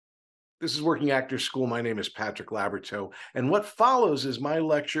This is Working Actors School. My name is Patrick Labyorteaux, and what follows is my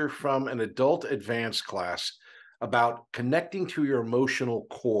lecture from an adult advanced class about connecting to your emotional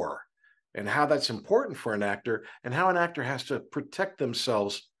core and how that's important for an actor and how an actor has to protect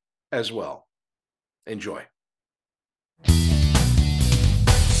themselves as well. Enjoy. This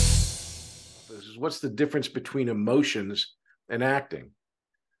is what's the difference between emotions and acting?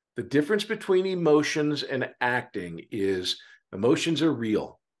 The difference between emotions and acting is emotions are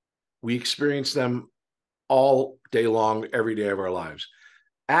real. We experience them all day long, every day of our lives.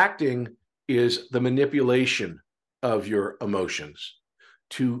 Acting is the manipulation of your emotions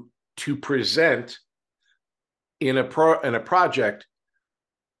to present in a project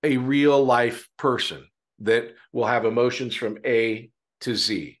a real life person that will have emotions from A to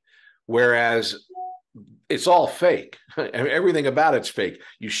Z. Whereas it's all fake. Everything about it's fake.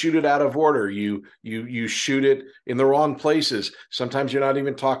 You shoot it out of order. You shoot it in the wrong places. Sometimes you're not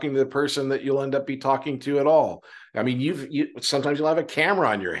even talking to the person that you'll end up be talking to at all. I mean, sometimes you'll have a camera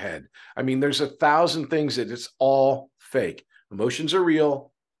on your head. I mean, there's 1,000 things that it's all fake. Emotions are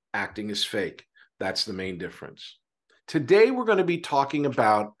real. Acting is fake. That's the main difference. Today, we're going to be talking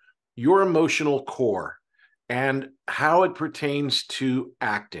about your emotional core and how it pertains to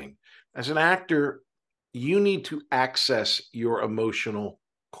acting. As an actor, you need to access your emotional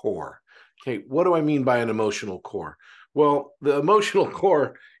core. Okay, what do I mean by an emotional core? Well, the emotional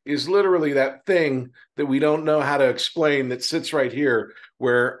core is literally that thing that we don't know how to explain that sits right here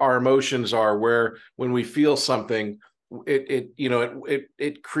where our emotions are, where when we feel something,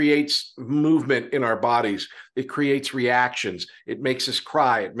 it creates movement in our bodies. It creates reactions. It makes us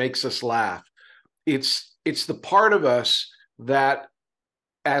cry. It makes us laugh. It's the part of us that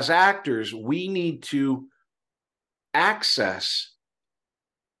as actors, we need to access,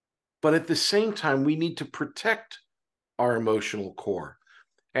 but at the same time, we need to protect our emotional core.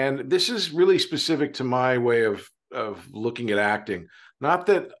 And this is really specific to my way of looking at acting. Not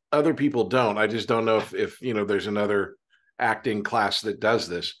that other people don't. I just don't know if there's another acting class that does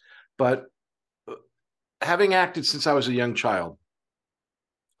this. But having acted since I was a young child,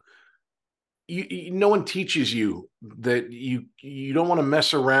 no one teaches you that you don't want to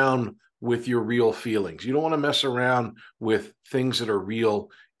mess around with your real feelings. You don't want to mess around with things that are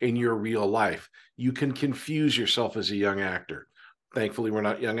real in your real life. You can confuse yourself as a young actor. Thankfully, we're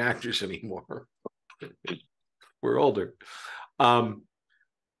not young actors anymore. We're older. But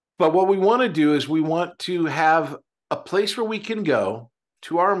what we want to do is we want to have a place where we can go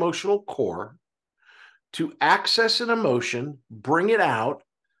to our emotional core to access an emotion, bring it out,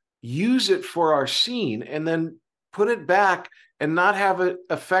 use it for our scene, and then put it back and not have it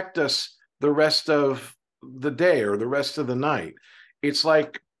affect us the rest of the day or the rest of the night. It's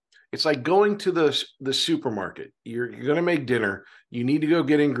like going to the supermarket. You're going to make dinner. You need to go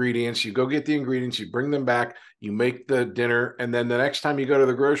get ingredients. You go get the ingredients. You bring them back. You make the dinner. And then the next time you go to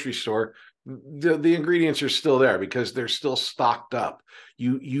the grocery store, the ingredients are still there because they're still stocked up.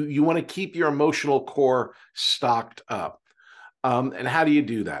 You want to keep your emotional core stocked up. And how do you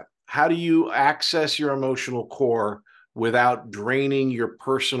do that? How do you access your emotional core without draining your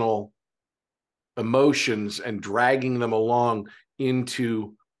personal emotions and dragging them along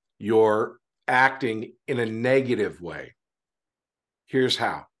into your acting in a negative way? Here's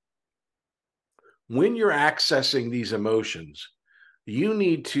how. When you're accessing these emotions, you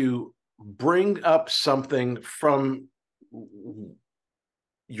need to bring up something from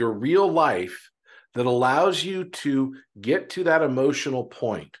your real life that allows you to get to that emotional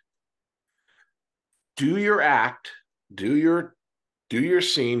point. Do your act, do your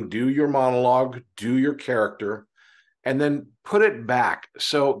scene, do your monologue, do your character, and then put it back.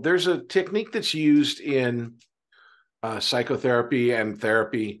 So there's a technique that's used in psychotherapy and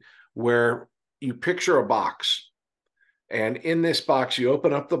therapy where you picture a box. And in this box, you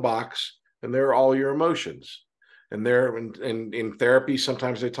open up the box and there are all your emotions. And there, in therapy,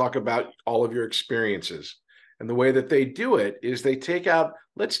 sometimes they talk about all of your experiences. And the way that they do it is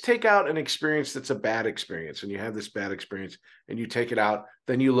let's take out an experience that's a bad experience. And you have this bad experience and you take it out,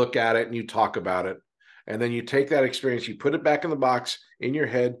 then you look at it and you talk about it. And then you take that experience, you put it back in the box in your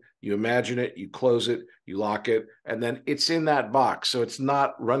head, you imagine it, you close it, you lock it, and then it's in that box. So it's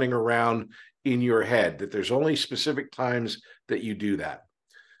not running around in your head, that there's only specific times that you do that.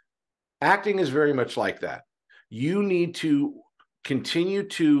 Acting is very much like that. You need to continue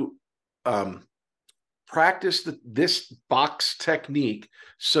to practice this box technique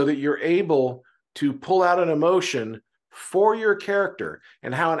so that you're able to pull out an emotion for your character.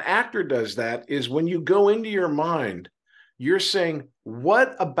 And how an actor does that is when you go into your mind, you're saying,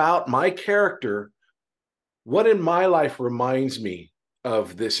 what about my character, what in my life reminds me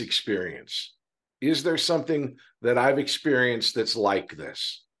of this experience? Is there something that I've experienced that's like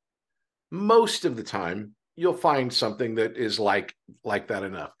this? Most of the time, you'll find something that is like that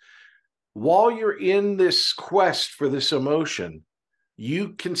enough. While you're in this quest for this emotion, you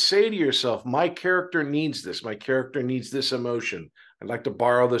can say to yourself, my character needs this. My character needs this emotion. I'd like to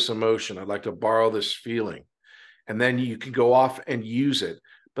borrow this emotion. I'd like to borrow this feeling. And then you can go off and use it.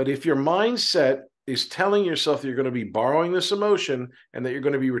 But if your mindset is telling yourself that you're going to be borrowing this emotion and that you're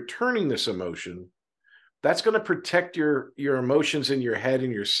going to be returning this emotion, that's going to protect your emotions in your head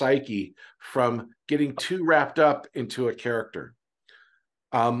and your psyche from getting too wrapped up into a character.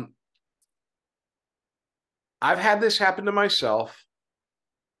 I've had this happen to myself,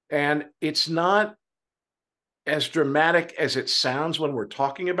 and it's not as dramatic as it sounds when we're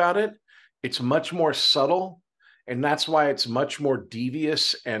talking about it. It's much more subtle, and that's why it's much more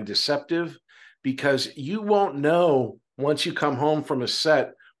devious and deceptive, because you won't know once you come home from a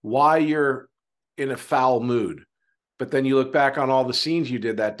set why you're in a foul mood. But then you look back on all the scenes you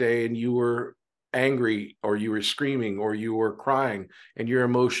did that day and you were angry, or you were screaming, or you were crying, and you're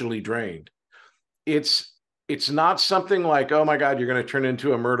emotionally drained. It's not something like, oh my God, you're going to turn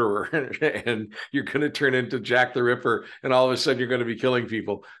into a murderer and you're going to turn into Jack the Ripper and all of a sudden you're going to be killing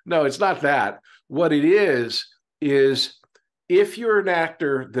people. No, it's not that. What it is if you're an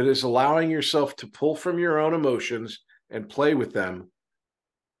actor that is allowing yourself to pull from your own emotions and play with them,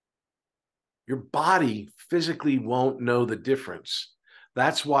 your body physically won't know the difference.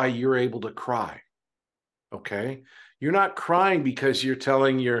 That's why you're able to cry. Okay? You're not crying because you're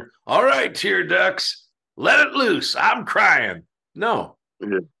telling your, all right, tear ducts, let it loose. I'm crying. No,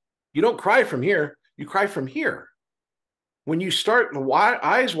 you don't cry from here. You cry from here. When you start the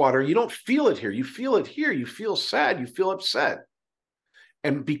eyes water, you don't feel it here. You feel it here. You feel sad. You feel upset.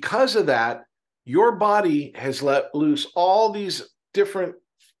 And because of that, your body has let loose all these different,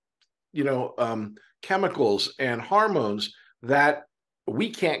 chemicals and hormones that we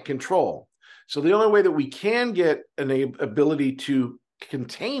can't control. So the only way that we can get an ability to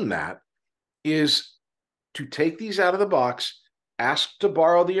contain that is to take these out of the box, ask to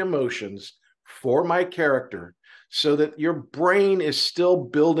borrow the emotions for my character, so that your brain is still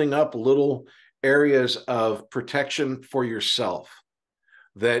building up little areas of protection for yourself.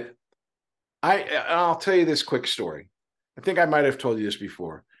 That I'll tell you this quick story. I think I might have told you this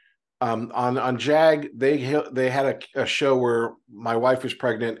before. On JAG, they had a show where my wife was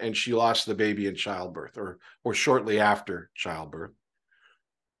pregnant and she lost the baby in childbirth, or shortly after childbirth.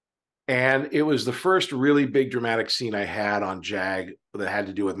 And it was the first really big dramatic scene I had on JAG that had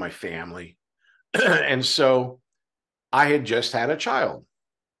to do with my family. And so I had just had a child.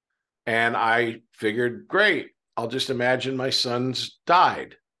 And I figured, great, I'll just imagine my son's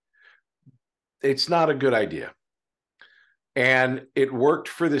died. It's not a good idea. And it worked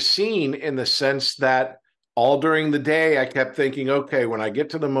for the scene in the sense that all during the day, I kept thinking, okay, when I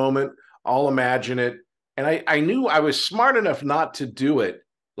get to the moment, I'll imagine it. And I knew I was smart enough not to do it,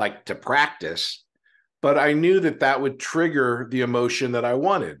 like to practice, but I knew that that would trigger the emotion that I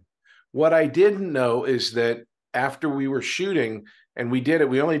wanted. What I didn't know is that after we were shooting, and we did it,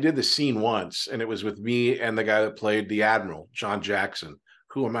 we only did the scene once, and it was with me and the guy that played the Admiral, John Jackson,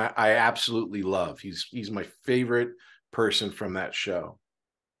 who I absolutely love. He's my favorite person from that show.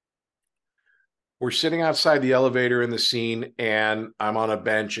 We're sitting outside the elevator in the scene, and I'm on a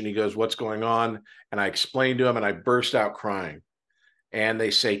bench, and he goes, what's going on? And I explained to him, and I burst out crying. And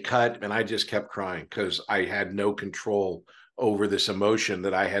they say cut, and I just kept crying because I had no control over this emotion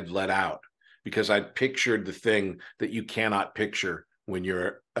that I had let out, because I'd pictured the thing that you cannot picture when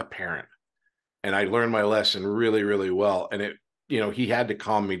you're a parent. And I learned my lesson really, really well. And he had to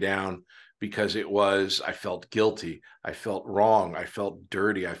calm me down, because I felt guilty. I felt wrong. I felt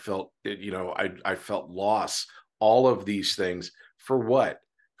dirty. I felt, I felt loss. All of these things for what?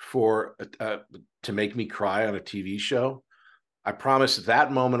 To make me cry on a TV show? I promised at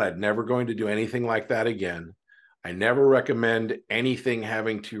that moment I'd never going to do anything like that again. I never recommend anything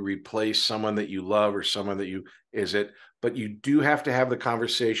having to replace someone that you love or someone that but you do have to have the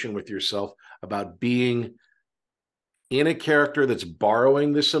conversation with yourself about being in a character that's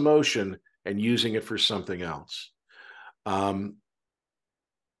borrowing this emotion and using it for something else. How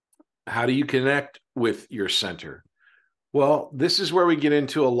do you connect with your center? Well, this is where we get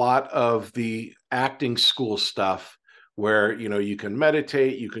into a lot of the acting school stuff, where you can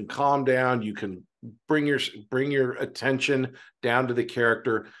meditate, you can calm down, you can bring your attention down to the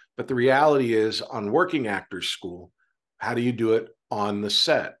character. But the reality is, on working actors school, how do you do it on the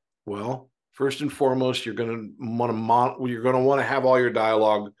set? Well, first and foremost, you're going to want to have all your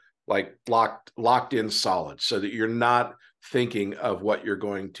dialogue like locked in solid, so that you're not thinking of what you're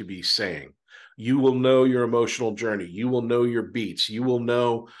going to be saying. You will know your emotional journey. You will know your beats. You will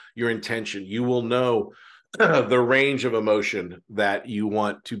know your intention. You will know the range of emotion that you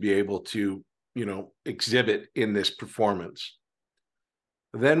want to be able to, exhibit in this performance.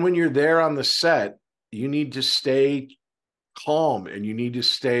 Then when you're there on the set, you need to stay calm and you need to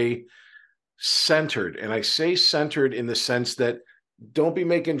stay centered. And I say centered in the sense that don't be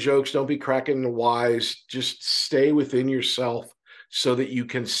making jokes, don't be cracking the wise, just stay within yourself so that you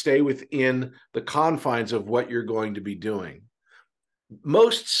can stay within the confines of what you're going to be doing.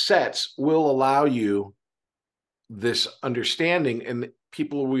 Most sets will allow you this understanding, and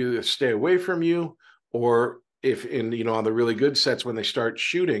people will either stay away from you, or if on the really good sets, when they start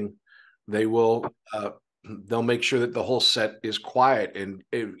shooting, they will they'll make sure that the whole set is quiet, and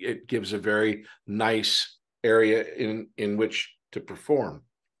it gives a very nice area in which to perform.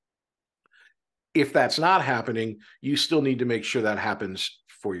 If that's not happening, you still need to make sure that happens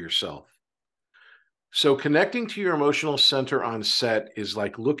for yourself. So connecting to your emotional center on set is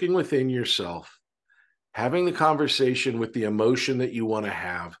like looking within yourself, having the conversation with the emotion that you want to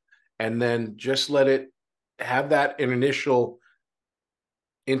have, and then just let it have that initial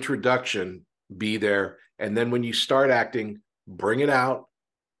introduction be there. And then when you start acting, bring it out.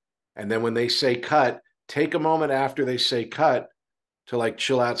 And then when they say cut, take a moment after they say cut to like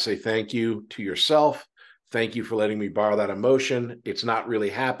chill out, say thank you to yourself. Thank you for letting me borrow that emotion. It's not really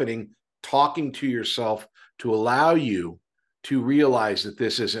happening. Talking to yourself to allow you to realize that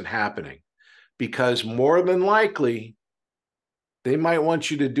this isn't happening. Because more than likely, they might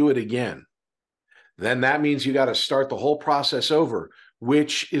want you to do it again. Then that means you got to start the whole process over,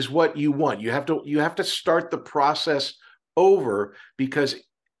 which is what you want. You have to start the process over, because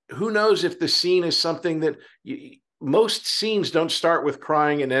who knows if the scene is something that most scenes don't start with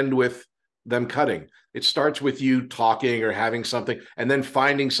crying and end with them cutting. It starts with you talking or having something and then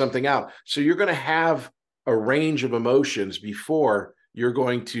finding something out. So you're going to have a range of emotions before you're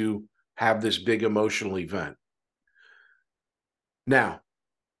going to have this big emotional event. Now,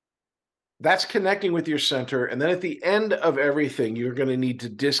 that's connecting with your center. And then at the end of everything, you're going to need to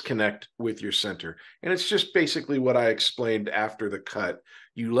disconnect with your center. And it's just basically what I explained after the cut.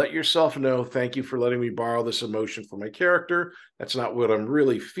 You let yourself know, thank you for letting me borrow this emotion for my character. That's not what I'm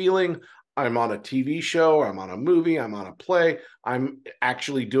really feeling. I'm on a TV show, I'm on a movie, I'm on a play. I'm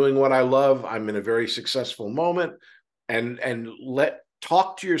actually doing what I love. I'm in a very successful moment. And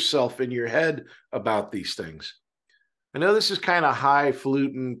talk to yourself in your head about these things. I know this is kind of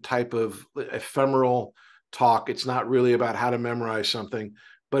highfalutin type of ephemeral talk. It's not really about how to memorize something,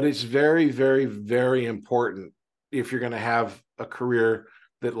 but it's very, very, very important if you're going to have a career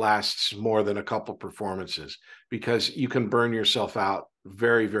that lasts more than a couple performances, because you can burn yourself out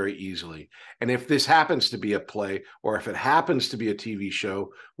very, very easily. And if this happens to be a play, or if it happens to be a TV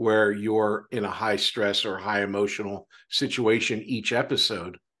show where you're in a high stress or high emotional situation each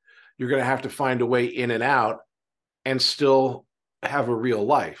episode, you're going to have to find a way in and out and still have a real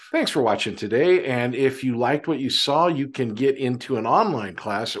life. Thanks for watching today. And if you liked what you saw, you can get into an online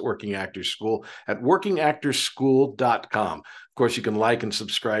class at Working Actors School at workingactorsschool.com. Of course, you can like and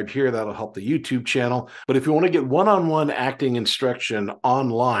subscribe here. That'll help the YouTube channel. But if you want to get one-on-one acting instruction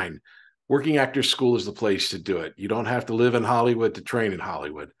online, Working Actors School is the place to do it. You don't have to live in Hollywood to train in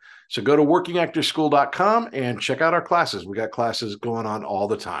Hollywood. So go to workingactorsschool.com and check out our classes. We got classes going on all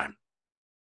the time.